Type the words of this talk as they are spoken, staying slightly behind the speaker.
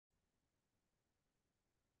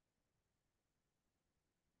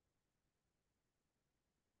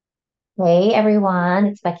Hey everyone,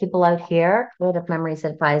 it's Beckie Belote here, Creative Memories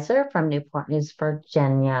Advisor from Newport News,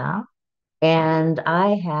 Virginia. And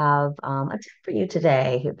I have a tip for you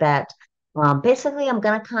today that basically I'm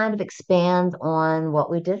going to kind of expand on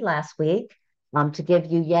what we did last week to give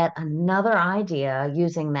you yet another idea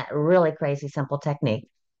using that really crazy simple technique.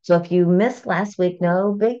 So if you missed last week,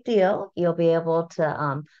 no big deal. You'll be able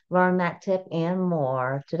to learn that tip and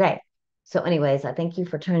more today. So anyways, I thank you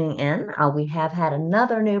for tuning in. We have had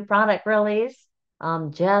another new product release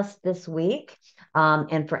just this week.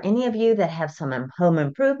 And for any of you that have some home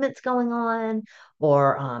improvements going on,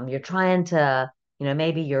 or you're trying to,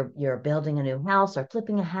 maybe you're building a new house or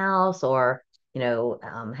flipping a house, or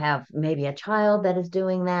have maybe a child that is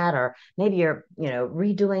doing that, or maybe you're,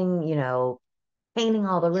 redoing, painting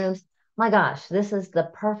all the rooms. My gosh, this is the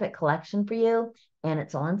perfect collection for you, and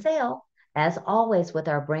it's on sale. As always, with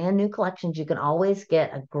our brand new collections, you can always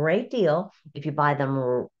get a great deal if you buy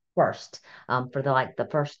them first for the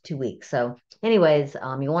first 2 weeks. So, anyways,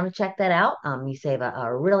 you want to check that out. You save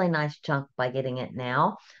a really nice chunk by getting it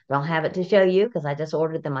now. Don't have it to show you because I just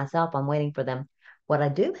ordered them myself. I'm waiting for them. What I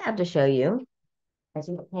do have to show you, I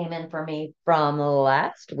think it came in for me from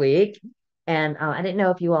last week, and I didn't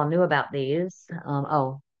know if you all knew about these.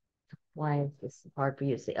 Oh, why is this hard for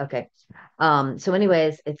you to see? Okay. So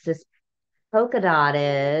anyways, it's this polka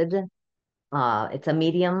dotted, it's a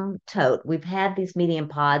medium tote. We've had these medium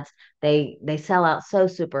pods. They sell out so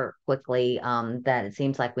super quickly, that it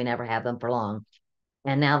seems like we never have them for long.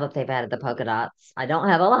 And now that they've added the polka dots, I don't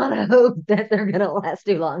have a lot of hope that they're going to last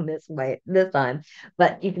too long this time.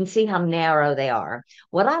 But you can see how narrow they are.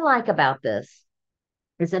 What I like about this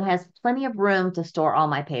is it has plenty of room to store all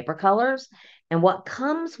my paper colors. And what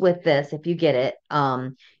comes with this, if you get it,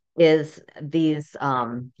 is these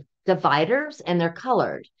dividers, and they're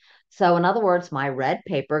colored. So, in other words, my red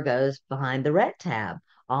paper goes behind the red tab.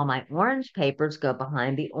 All my orange papers go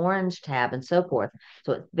behind the orange tab, and so forth.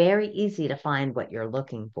 So it's very easy to find what you're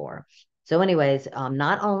looking for. So, anyways,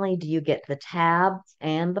 not only do you get the tabs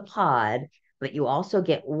and the pod, but you also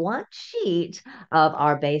get one sheet of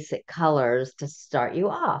our basic colors to start you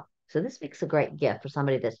off. So this makes a great gift for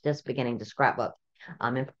somebody that's just beginning to scrapbook.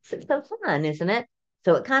 And it's so fun, isn't it?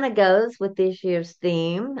 So it kind of goes with this year's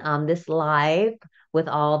theme, this live with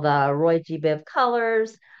all the Roy G. Biv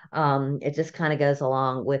colors. It just kind of goes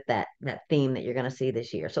along with that theme that you're going to see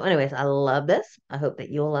this year. So, anyways, I love this. I hope that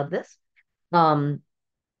you'll love this. Um,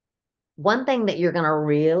 One thing that you're going to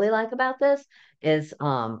really like about this is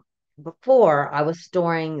before I was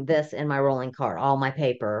storing this in my rolling cart, all my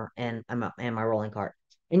paper and my rolling cart.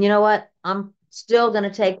 And you know what? I'm still going to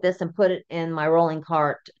take this and put it in my rolling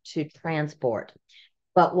cart to transport.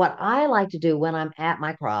 But what I like to do when I'm at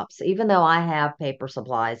my crops, even though I have paper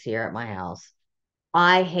supplies here at my house,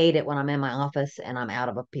 I hate it when I'm in my office and I'm out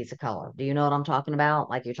of a piece of color. Do you know what I'm talking about?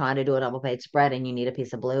 Like you're trying to do a double page spread and you need a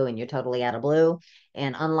piece of blue and you're totally out of blue.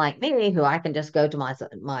 And unlike me, who I can just go to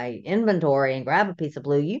my inventory and grab a piece of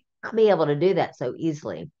blue, you not be able to do that so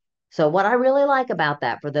easily. So what I really like about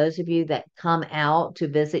that, for those of you that come out to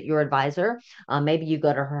visit your advisor, maybe you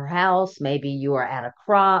go to her house, maybe you are at a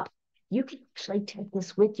crop, you can actually take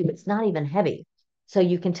this with you. It's not even heavy. So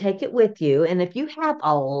you can take it with you. And if you have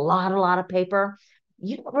a lot of paper,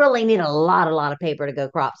 you don't really need a lot of paper to go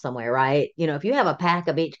crop somewhere, right? If you have a pack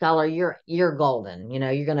of each color, you're golden.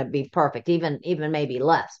 You're going to be perfect, even maybe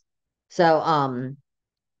less. So,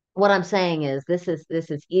 what I'm saying is this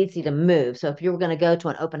is easy to move. So if you were going to go to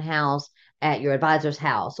an open house at your advisor's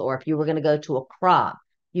house, or if you were going to go to a crop,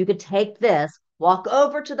 you could take this, walk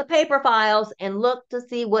over to the paper files, and look to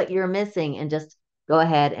see what you're missing, and just go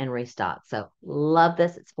ahead and restock. So love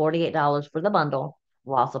this. It's $48 for the bundle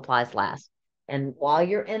while supplies last. And while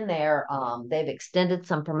you're in there, they've extended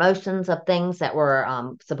some promotions of things that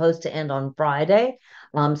were supposed to end on Friday.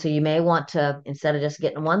 So you may want to, instead of just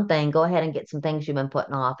getting one thing, go ahead and get some things you've been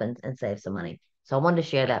putting off, and save some money. So I wanted to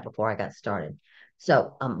share that before I got started.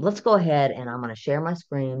 So let's go ahead, and I'm going to share my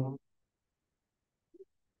screen.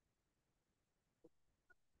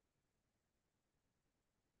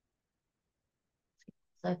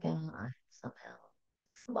 Second, I somehow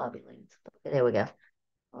Bobby Lane's. Okay, there we go.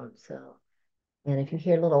 And if you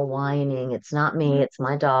hear a little whining, it's not me, it's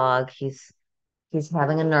my dog. He's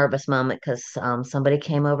having a nervous moment because somebody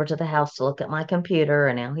came over to the house to look at my computer,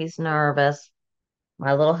 and now he's nervous.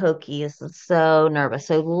 My little hokey is so nervous.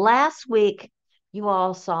 So last week, you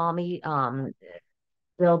all saw me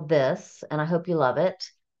build this, and I hope you love it.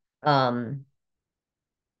 Um,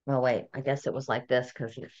 oh wait, I guess it was like this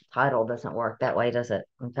because the title doesn't work that way, does it?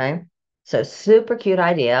 Okay. So super cute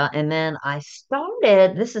idea. And then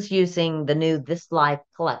this is using the new This Life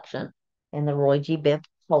collection in the Roy G. Biv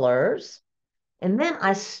colors. And then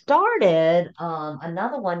I started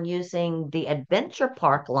another one using the Adventure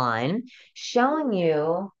Park line, showing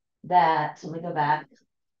you that, let me go back,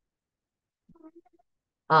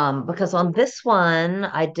 because on this one,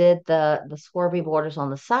 I did the swervy borders on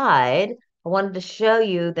the side. I wanted to show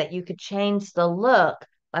you that you could change the look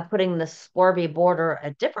by putting the swervy border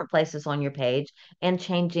at different places on your page and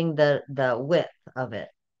changing the width of it.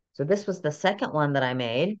 So this was the second one that I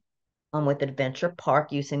made with Adventure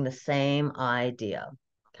Park using the same idea.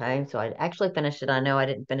 Okay, so I actually finished it. I know I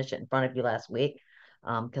didn't finish it in front of you last week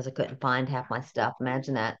because I couldn't find half my stuff.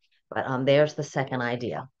 Imagine that. But there's the second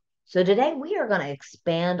idea. So today we are going to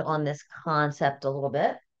expand on this concept a little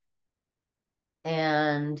bit.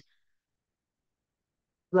 And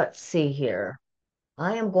let's see here.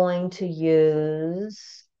 I am going to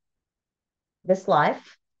use this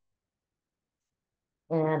life.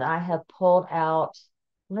 And I have pulled out,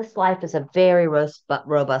 this life is a very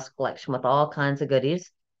robust collection with all kinds of goodies.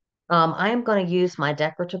 I am going to use my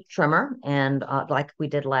decorative trimmer, and like we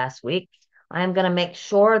did last week, I am going to make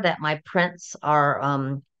sure that my prints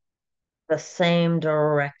are the same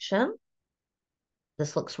direction.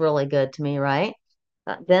 This looks really good to me, right?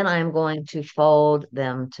 Then I'm going to fold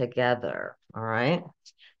them together. All right.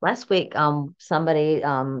 Last week, somebody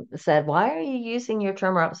said, "Why are you using your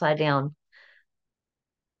trimmer upside down?"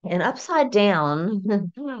 And upside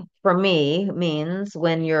down for me means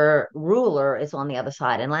when your ruler is on the other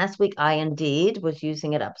side. And last week I indeed was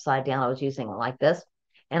using it upside down. I was using it like this.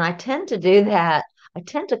 And I tend to do that. I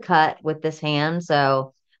tend to cut with this hand.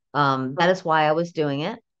 So that is why I was doing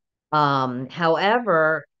it.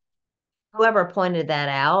 However, whoever pointed that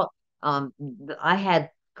out, I had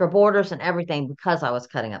borders and everything because I was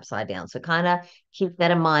cutting upside down. So kind of keep that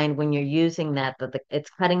in mind when you're using that, it's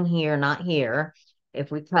cutting here, not here. If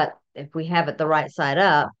we have it the right side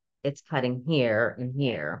up, it's cutting here and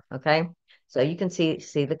here. Okay. So you can see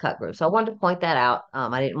the cut groove. So I wanted to point that out.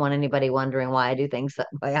 I didn't want anybody wondering why I do things the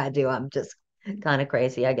way I do. I'm just kind of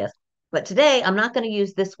crazy, I guess. But today I'm not going to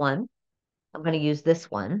use this one. I'm going to use this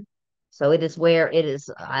one. So it is where it is.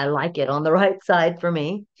 I like it on the right side for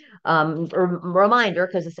me. Reminder,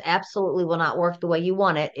 because this absolutely will not work the way you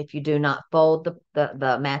want it if you do not fold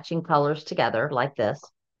the matching colors together like this.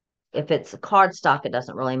 If it's a cardstock, it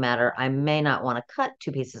doesn't really matter. I may not want to cut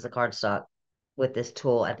two pieces of cardstock with this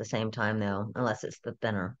tool at the same time though, unless it's the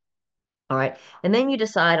thinner. All right. And then you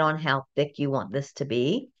decide on how thick you want this to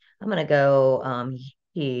be. I'm going to go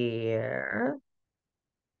here.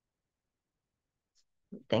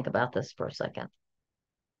 Think about this for a second.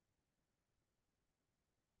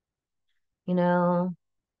 You know,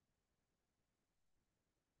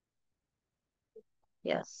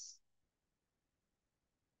 yes.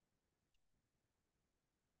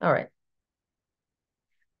 All right.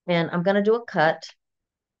 And I'm going to do a cut.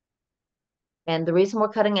 And the reason we're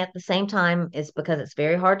cutting at the same time is because it's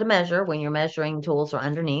very hard to measure when your measuring tools are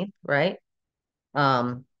underneath, right?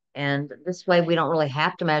 Um, and this way we don't really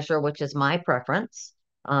have to measure, which is my preference.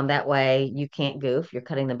 That way you can't goof. You're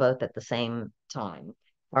cutting them both at the same time.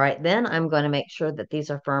 All right, then I'm going to make sure that these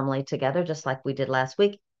are firmly together, just like we did last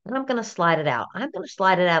week. And I'm going to slide it out. I'm going to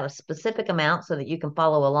slide it out a specific amount so that you can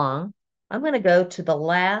follow along. I'm going to go to the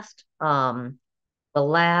last uh,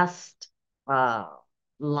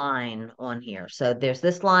 line on here. So there's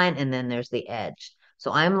this line and then there's the edge.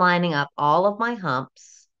 So I'm lining up all of my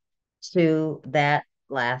humps to that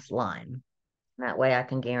last line. That way I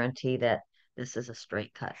can guarantee that this is a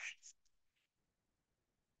straight cut.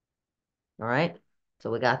 All right. So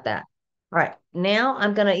we got that. All right. Now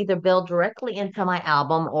I'm going to either build directly into my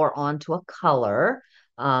album or onto a color.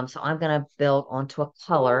 So I'm going to build onto a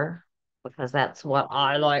color because that's what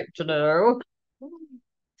I like to do.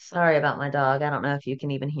 Sorry about my dog. I don't know if you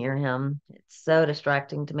can even hear him. It's so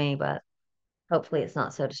distracting to me, but hopefully it's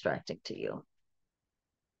not so distracting to you.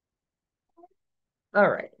 All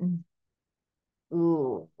right.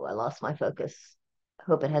 Ooh, I lost my focus. I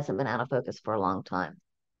hope it hasn't been out of focus for a long time.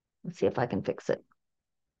 Let's see if I can fix it.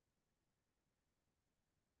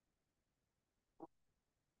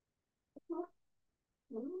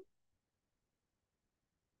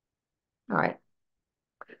 All right.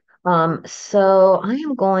 So I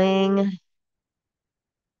am going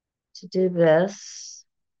to do this.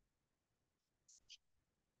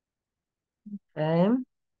 Okay.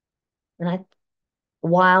 And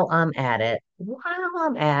while I'm at it,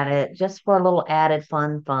 just for a little added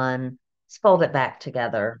fun, let's fold it back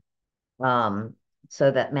together. um, so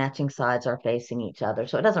that matching sides are facing each other.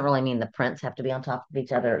 So it doesn't really mean the prints have to be on top of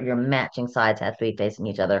each other. Your matching sides have to be facing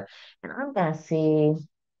each other. And I'm going to see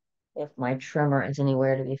if my trimmer is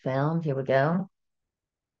anywhere to be found. Here we go.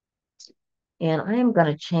 And I am going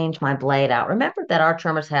to change my blade out. Remember that our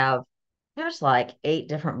trimmers have, there's like 8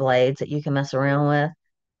 different blades that you can mess around with.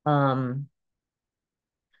 Um,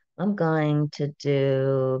 I'm going to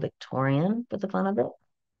do Victorian for the fun of it.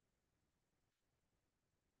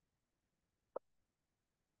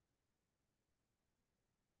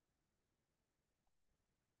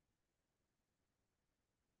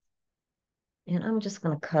 And I'm just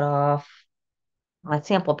going to cut off my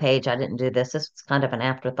sample page. I didn't do this. This was kind of an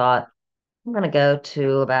afterthought. I'm going to go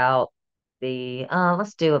to about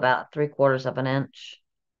let's do about 3/4 of an inch.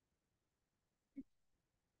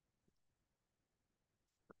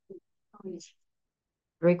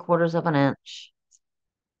 3/4 of an inch.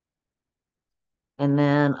 And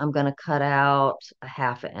then I'm going to cut out a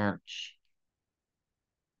 1/2 inch.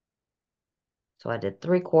 So I did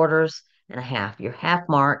 3/4 and a half. Your half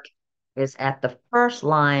mark is at the first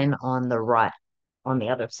line on the right, on the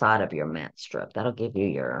other side of your mat strip. That'll give you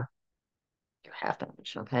your 1/2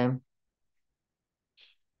 inch, okay?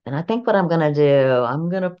 And I think what I'm gonna do, I'm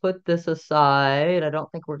gonna put this aside. I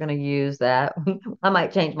don't think we're gonna use that. I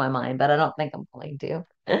might change my mind, but I don't think I'm going to.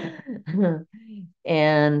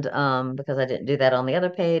 And because I didn't do that on the other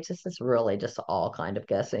page, this is really just all kind of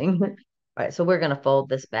guessing. All right, so we're gonna fold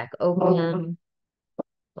this back open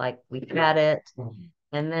like we had it.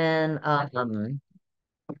 And then I'm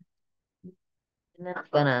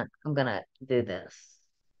gonna do this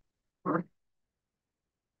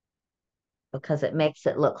because it makes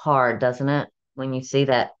it look hard, doesn't it? When you see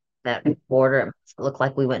that border, it makes it look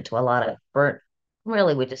like we went to a lot of effort.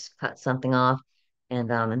 Really, we just cut something off, and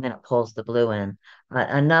then it pulls the blue in.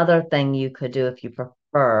 Another thing you could do if you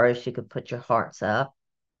prefer is you could put your hearts up.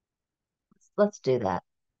 Let's do that.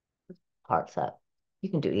 Hearts up. You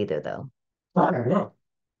can do either though.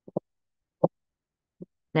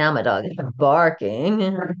 Now my dog is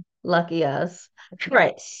barking. Lucky us.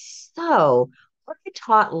 Right. So, what I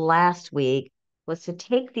taught last week was to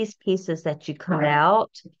take these pieces that you cut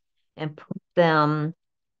out and put them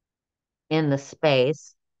in the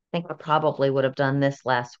space. I think I probably would have done this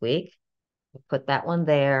last week. Put that one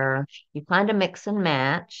there. You kind of mix and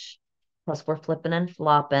match. Plus, we're flipping and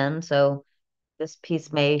flopping. So, this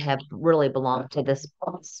piece may have really belonged to this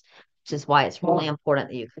piece, which is why it's really important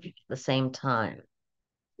that you cut at the same time.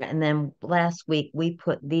 And then last week we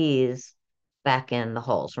put these back in the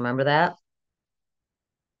holes. Remember that?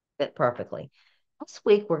 Fit perfectly. This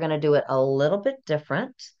week we're going to do it a little bit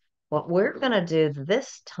different. What we're going to do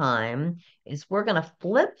this time is we're going to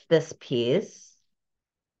flip this piece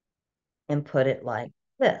and put it like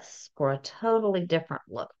this for a totally different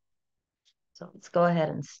look. So let's go ahead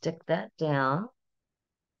and stick that down.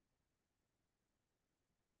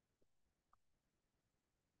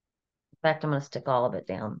 In fact, I'm going to stick all of it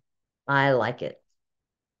down. I like it.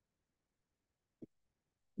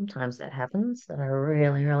 Sometimes that happens that I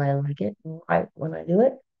really, really like it right when I do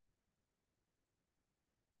it.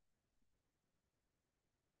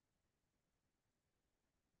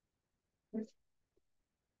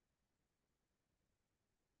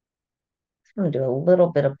 I'm going to do a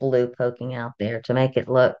little bit of blue poking out there to make it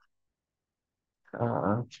look,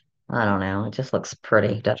 uh, I don't know, it just looks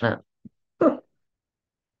pretty, doesn't it?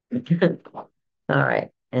 All right.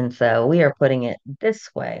 And so we are putting it this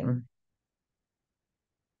way.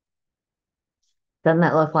 Doesn't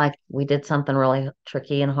that look like we did something really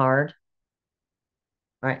tricky and hard?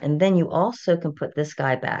 All right. And then you also can put this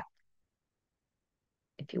guy back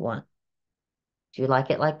if you want. Do you like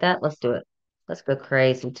it like that? Let's do it. Let's go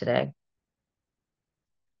crazy today.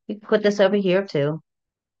 You can put this over here too,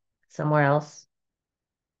 somewhere else,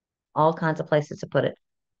 all kinds of places to put it.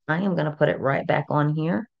 I am going to put it right back on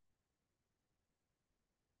here.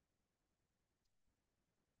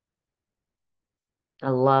 I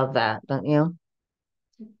love that, don't you?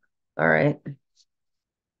 All right.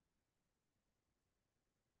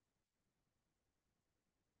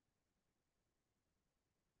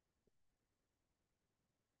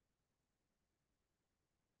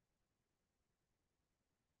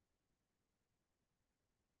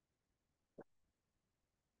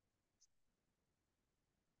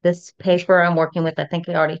 This paper I'm working with, I think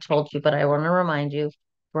I already told you, but I want to remind you,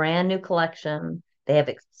 brand new collection. They have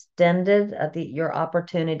extended your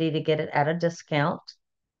opportunity to get it at a discount.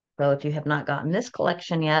 So if you have not gotten this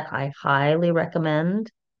collection yet, I highly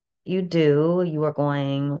recommend you do. You are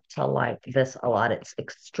going to like this a lot. It's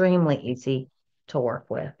extremely easy to work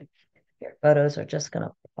with. Your photos are just going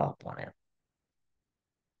to pop on it.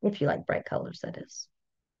 If you like bright colors, that is.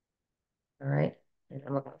 All right. And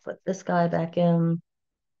I'm going to put this guy back in.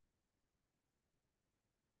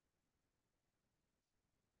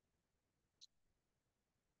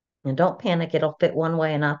 And don't panic, it'll fit one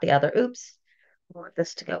way and not the other. Oops. I want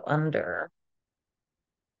this to go under.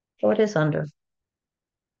 Oh, it is under.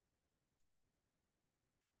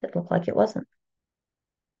 It looked like it wasn't.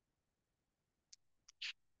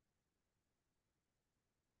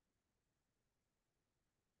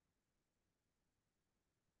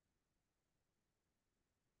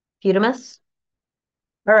 Fudimus.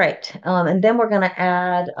 All right. And then we're gonna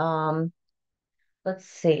add let's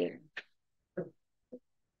see. I'm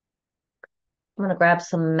gonna grab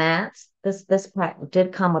some mats. This pack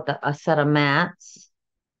did come with a set of mats.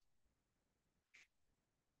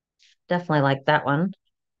 Definitely like that one.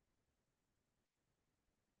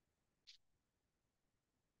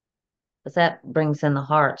 Because that brings in the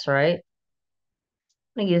hearts, right?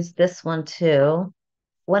 I'm gonna use this one too.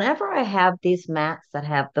 Whenever I have these mats that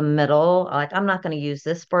have the middle, like I'm not going to use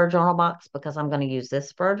this for a journal box because I'm going to use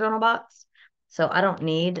this for a journal box. So I don't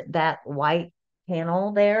need that white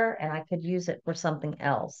panel there, and I could use it for something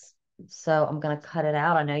else. So I'm going to cut it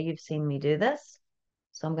out. I know you've seen me do this,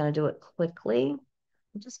 so I'm going to do it quickly.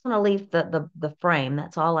 I'm just going to leave the frame.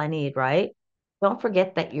 That's all I need, right? Don't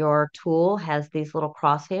forget that your tool has these little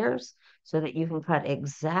crosshairs so that you can cut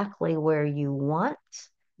exactly where you want.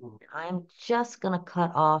 I'm just going to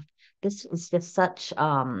cut off. This is just such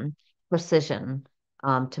precision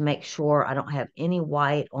to make sure I don't have any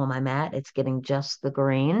white on my mat. It's getting just the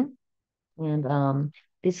green. And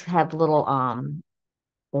these have little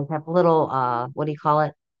they have little what do you call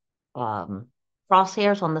it? Um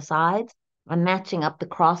crosshairs on the sides. I'm matching up the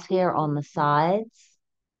crosshair on the sides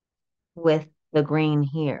with the green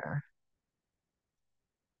here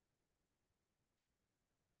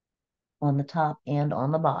on the top and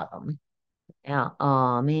on the bottom. Yeah,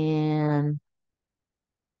 oh man.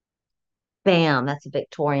 Bam, that's a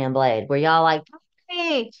Victorian blade. Where y'all like,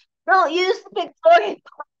 hey, don't use the Victorian.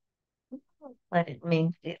 I didn't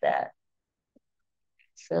mean to do that.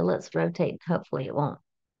 So let's rotate. Hopefully it won't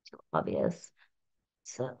be too obvious.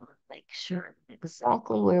 So make sure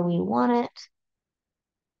exactly where we want it.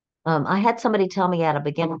 I had somebody tell me at a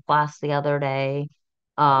beginner class the other day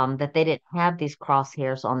that they didn't have these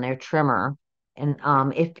crosshairs on their trimmer. And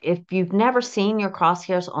if you've never seen your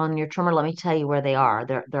crosshairs on your trimmer, let me tell you where they are.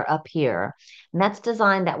 They're up here, and that's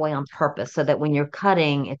designed that way on purpose so that when you're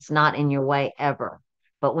cutting, it's not in your way ever.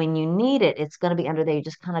 But when you need it, it's going to be under there. You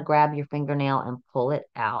just kind of grab your fingernail and pull it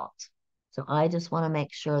out. So I just want to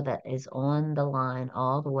make sure that is on the line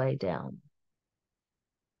all the way down.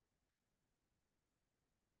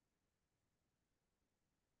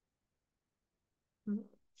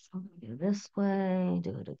 So do this way,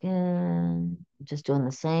 do it again. Just doing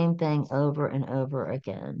the same thing over and over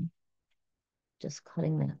again. Just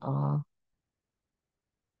cutting that off.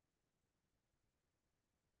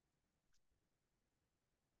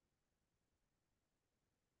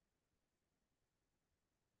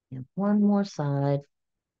 And one more side.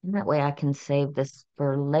 And that way I can save this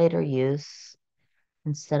for later use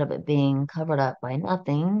instead of it being covered up by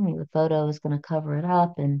nothing. The photo is going to cover it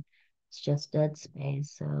up and it's just dead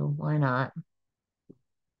space. So why not?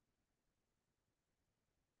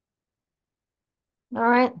 All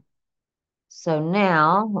right. So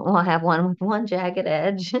now we'll have one with one jagged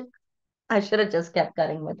edge. I should have just kept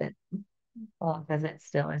cutting with it. Well, because it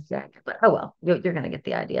still is jagged, but oh well, you're gonna get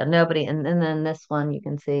the idea. Nobody, and then this one you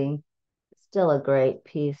can see, still a great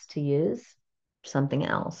piece to use for something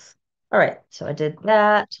else. All right, so I did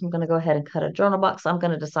that. I'm gonna go ahead and cut a journal box. I'm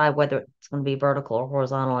gonna decide whether it's gonna be vertical or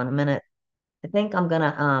horizontal in a minute. I think I'm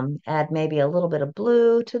gonna add maybe a little bit of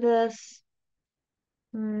blue to this.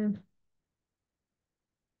 Hmm.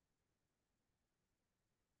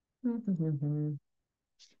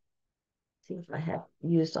 See if I have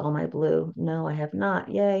used all my blue. No, I have not.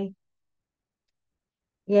 Yay.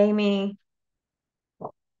 Yay me.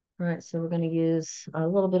 All right, so we're gonna use a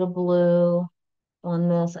little bit of blue on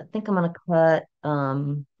this. I think I'm going to cut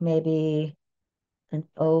maybe an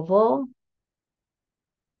oval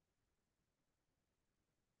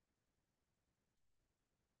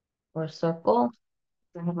or a circle.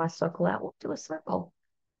 I have my circle out. We'll do a circle.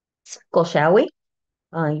 Circle, shall we?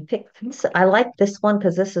 You pick. I like this one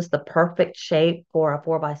because this is the perfect shape for a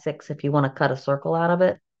 4x6 if you want to cut a circle out of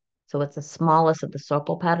it. So it's the smallest of the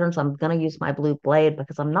circle patterns. I'm going to use my blue blade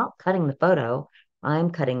because I'm not cutting the photo.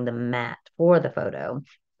 I'm cutting the mat for the photo.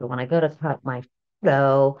 So when I go to cut my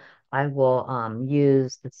photo, I will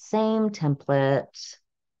use the same template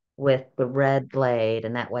with the red blade,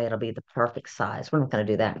 and that way it'll be the perfect size. We're not going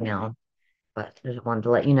to do that now, but I just wanted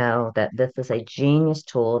to let you know that this is a genius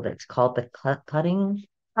tool that's called the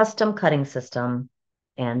custom cutting system.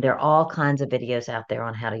 And there are all kinds of videos out there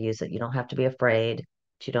on how to use it. You don't have to be afraid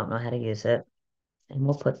that you don't know how to use it. And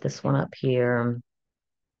we'll put this one up here.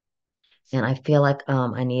 And I feel like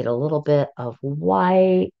I need a little bit of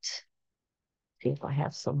white. See if I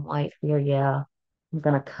have some white here. Yeah. I'm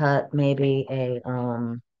gonna cut maybe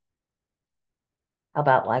how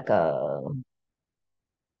about like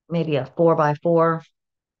maybe a 4 by 4,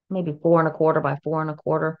 maybe 4 1/4 by 4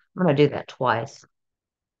 1/4. I'm gonna do that twice.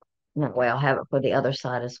 And that way I'll have it for the other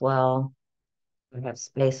side as well. I have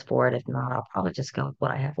space for it. If not, I'll probably just go with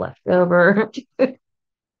what I have left over.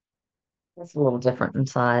 It's a little different in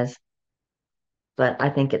size, but I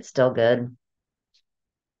think it's still good.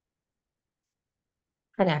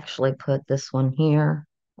 I'd actually put this one here.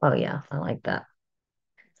 Oh yeah, I like that.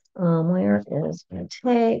 Where is my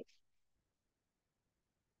tape?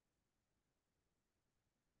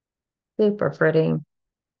 Super pretty.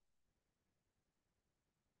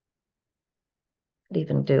 Could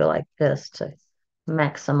even do like this to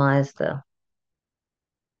maximize the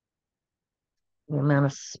amount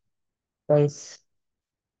of space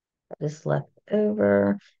that is left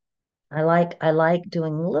over. I like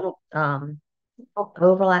doing little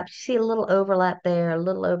overlap. See a little overlap there, a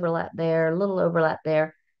little overlap there, a little overlap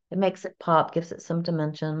there. It makes it pop, gives it some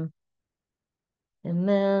dimension. And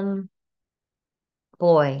then,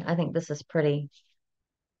 boy, I think this is pretty.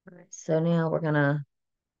 All right, so now we're gonna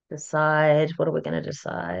decide. What are we gonna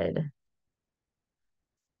decide?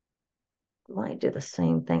 I might do the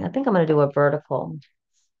same thing. I think I'm gonna do a vertical.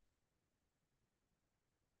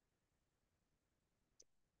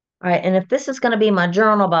 All right, and if this is gonna be my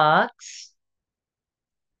journal box,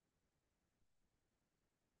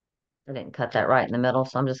 I didn't cut that right in the middle,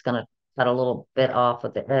 so I'm just gonna cut a little bit off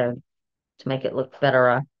with the edge to make it look better.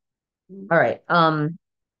 All right.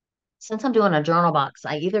 Since I'm doing a journal box,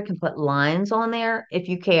 I either can put lines on there if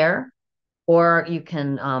you care, or you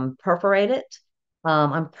can perforate it.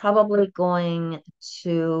 I'm probably going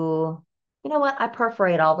to, you know what? I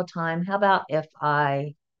perforate all the time. How about if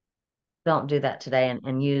I don't do that today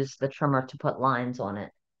and use the trimmer to put lines on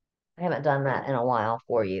it? I haven't done that in a while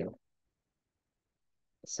for you.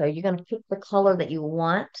 So you're going to pick the color that you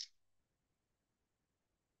want.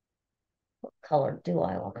 What color do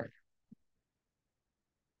I want?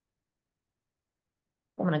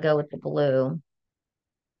 I'm going to go with the blue.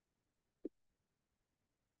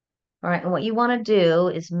 All right, and what you want to do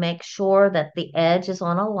is make sure that the edge is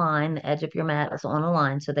on a line, the edge of your mat is on a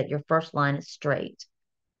line so that your first line is straight.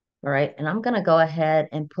 All right, and I'm going to go ahead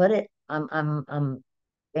and put it, I'm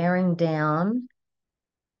bearing down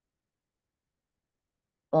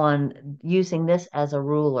on using this as a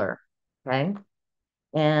ruler, okay?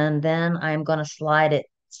 And then I'm going to slide it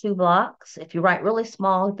 2 blocks. If you write really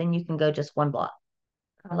small, then you can go just 1 block.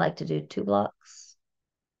 I like to do 2 blocks.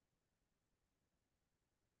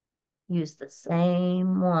 Use the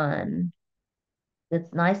same one. The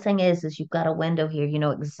nice thing is you've got a window here. You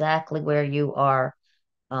know exactly where you are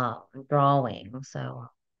drawing. So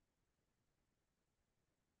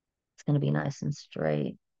it's going to be nice and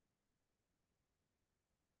straight.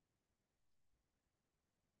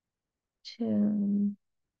 Two.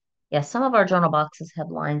 Yeah, some of our journal boxes have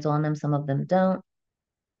lines on them, some of them don't.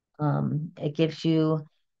 It gives you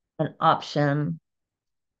an option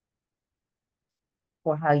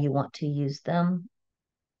for how you want to use them.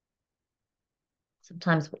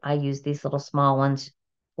 Sometimes I use these little small ones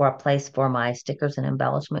for a place for my stickers and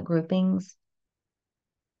embellishment groupings.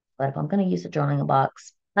 But if I'm going to use a journaling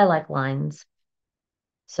box, I like lines.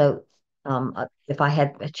 So if I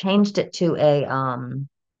had changed it to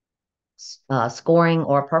a scoring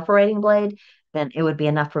or perforating blade, then it would be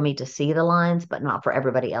enough for me to see the lines, but not for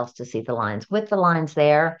everybody else to see the lines. With the lines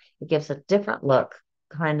there, it gives a different look,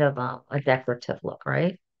 kind of a decorative look,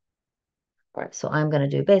 right? All right, so I'm going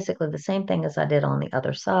to do basically the same thing as I did on the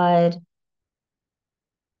other side.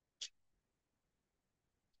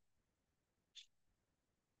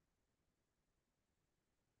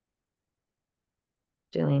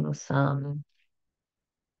 Doing some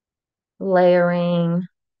layering.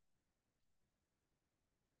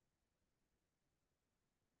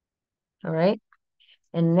 All right.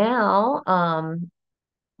 And now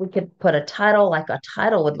we could put a title, like a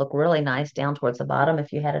title would look really nice down towards the bottom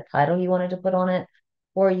if you had a title you wanted to put on it,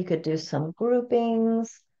 or you could do some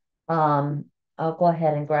groupings. Um, I'll go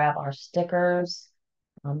ahead and grab our stickers.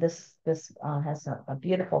 This has a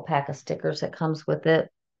beautiful pack of stickers that comes with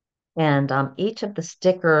it. And each of the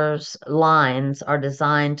stickers lines are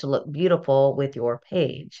designed to look beautiful with your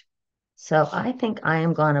page. So I think I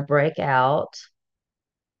am going to break out.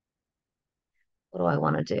 What do I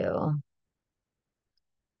want to do?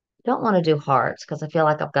 Don't want to do hearts because I feel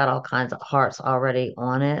like I've got all kinds of hearts already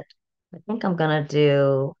on it. I think I'm going to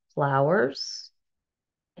do flowers,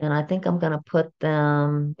 and I think I'm going to put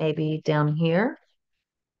them maybe down here.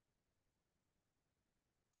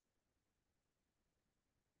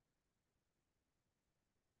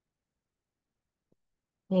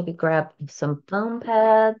 Maybe grab some foam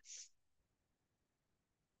pads.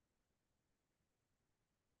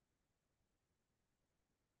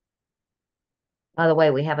 By the way,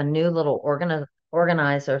 we have a new little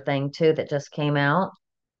organizer thing too that just came out.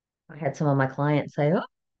 I had some of my clients say, "Oh, I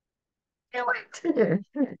can't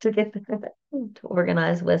wait to get to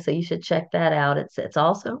organize with." So you should check that out. It's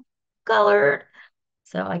also colored,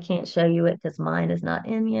 so I can't show you it because mine is not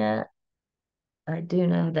in yet. I do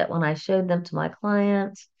know that when I showed them to my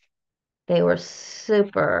clients, they were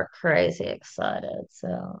super crazy excited.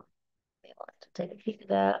 So they want to take a peek of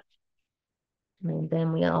that. And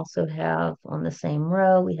then we also have on the same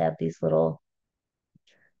row, we have these little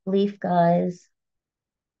leaf guys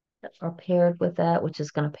that are paired with that, which is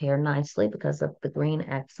going to pair nicely because of the green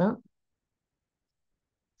accent.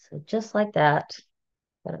 So just like that,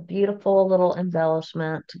 got a beautiful little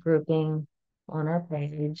embellishment grouping on our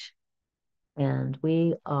page, and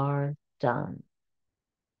we are done.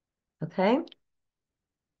 Okay.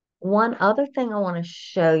 One other thing I want to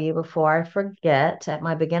show you before I forget, at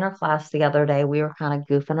my beginner class the other day, we were kind of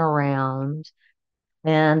goofing around.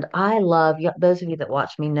 And I love, those of you that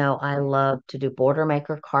watch me know, I love to do border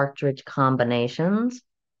maker cartridge combinations.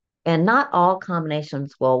 And not all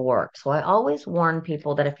combinations will work. So I always warn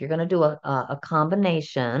people that if you're going to do a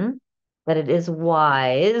combination, that it is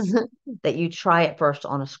wise that you try it first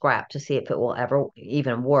on a scrap to see if it will ever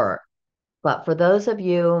even work. But for those of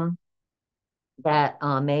you that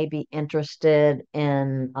may be interested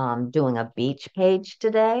in doing a beach page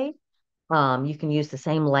today, you can use the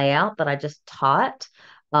same layout that I just taught.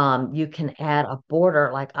 You can add a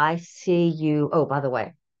border like I see you. Oh, by the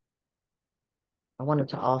way, I wanted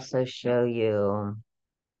to also show you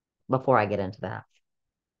before I get into that.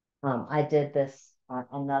 I did this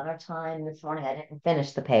another time this morning. I didn't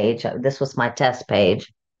finish the page. This was my test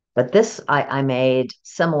page, but this I made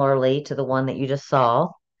similarly to the one that you just saw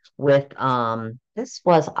with this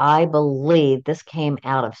was, I believe, this came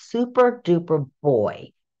out of Super Duper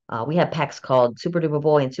Boy. We have packs called Super Duper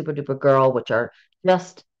Boy and Super Duper Girl, which are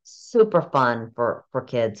just super fun for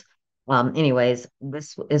kids. Anyways,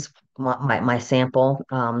 this is my sample.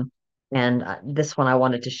 And this one, I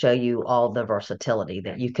wanted to show you all the versatility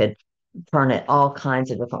that you could turn it all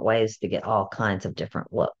kinds of different ways to get all kinds of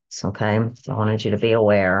different looks. Okay. So I wanted you to be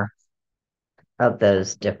aware of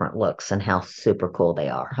those different looks and how super cool they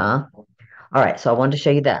are, huh? All right. So I wanted to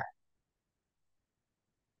show you that.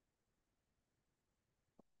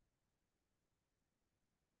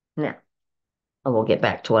 Now, and we'll get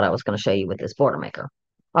back to what I was going to show you with this border maker.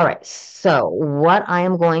 All right. So what I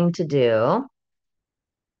am going to do.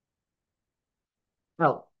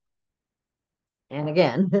 Oh, and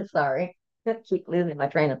again, sorry, keep losing my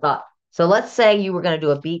train of thought. So let's say you were going to do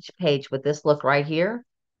a beach page with this look right here.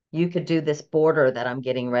 You could do this border that I'm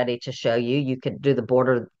getting ready to show you. You could do the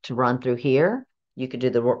border to run through here. You could do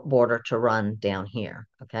the border to run down here.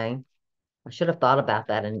 Okay. I should have thought about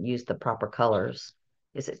that and used the proper colors.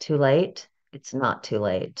 Is it too late? It's not too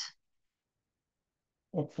late.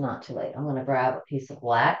 It's not too late. I'm going to grab a piece of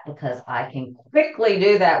black because I can quickly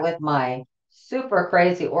do that with my super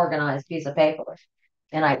crazy organized piece of paper.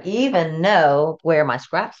 And I even know where my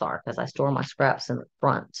scraps are because I store my scraps in the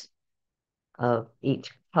front of each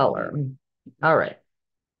color. All right,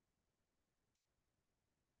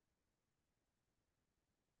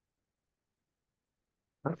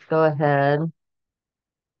 let's go ahead.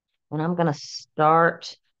 And I'm going to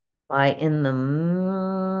start by in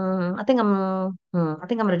the, I think I'm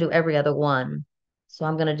going to do every other one. So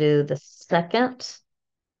I'm going to do the second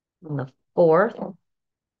and the fourth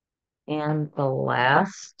and the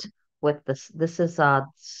last with this is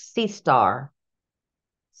Sea Star.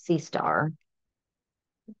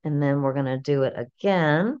 And then we're going to do it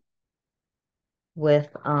again with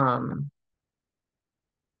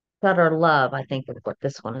Better Love, I think is what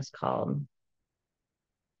this one is called.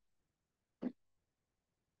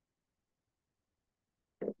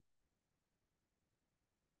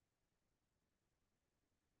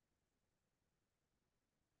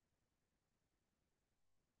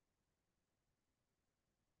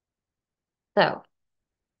 So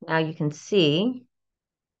now you can see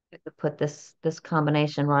you could put this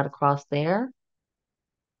combination right across there.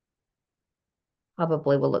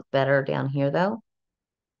 Probably will look better down here though.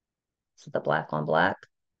 So the black on black.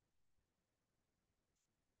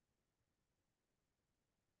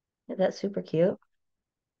 Isn't that super cute?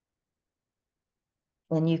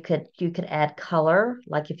 And you could add color,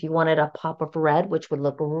 like if you wanted a pop of red, which would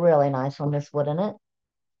look really nice on this, wouldn't it?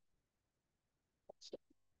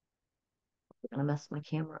 I'm gonna mess my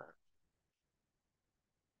camera up.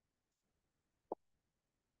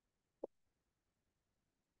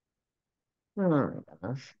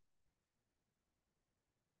 Goodness.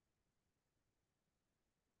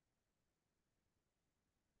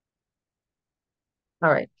 All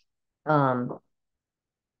right. Um,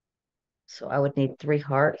 so I would need three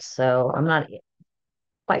hearts. So I'm not,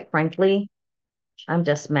 quite frankly, I'm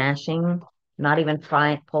just mashing, not even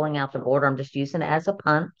trying pulling out the border. I'm just using it as a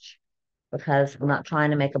punch because I'm not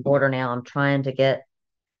trying to make a border now. I'm trying to get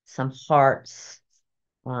some hearts.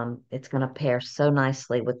 It's going to pair so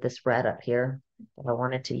nicely with this red up here. I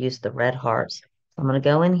wanted to use the red hearts. I'm going to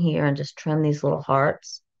go in here and just trim these little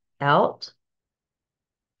hearts out.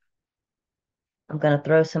 I'm going to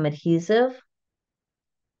throw some adhesive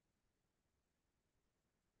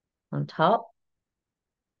on top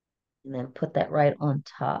and then put that right on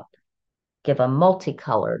top. Give a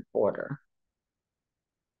multicolored border.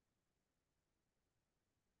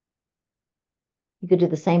 You could do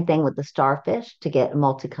the same thing with the starfish to get a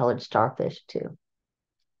multicolored starfish too.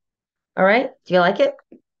 All right. Do you like it?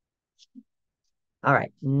 All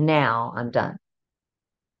right. Now I'm done.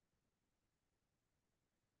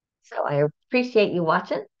 So I appreciate you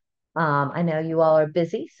watching. I know you all are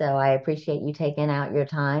busy, so I appreciate you taking out your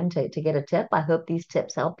time to get a tip. I hope these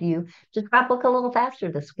tips help you just scrapbook a little faster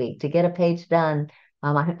this week to get a page done.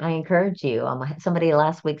 I encourage you. Somebody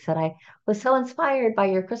last week said I was so inspired by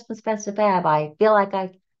your Christmas festive fab. I feel like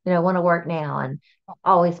I want to work now, and it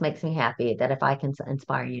always makes me happy that if I can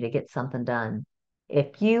inspire you to get something done.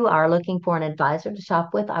 If you are looking for an advisor to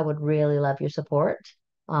shop with, I would really love your support.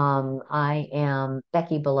 I am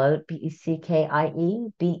Beckie Belote, Bekie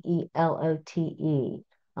Belote.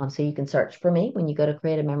 So you can search for me when you go to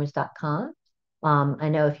creativememories.com. I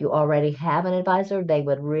know if you already have an advisor, they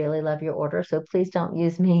would really love your order. So please don't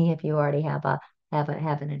use me if you already have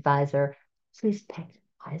an advisor. Please pick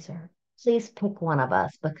an advisor. Please pick one of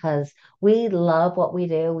us because we love what we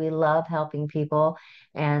do. We love helping people,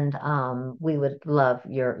 and we would love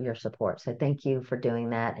your support. So thank you for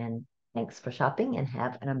doing that, and thanks for shopping and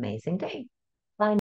have an amazing day.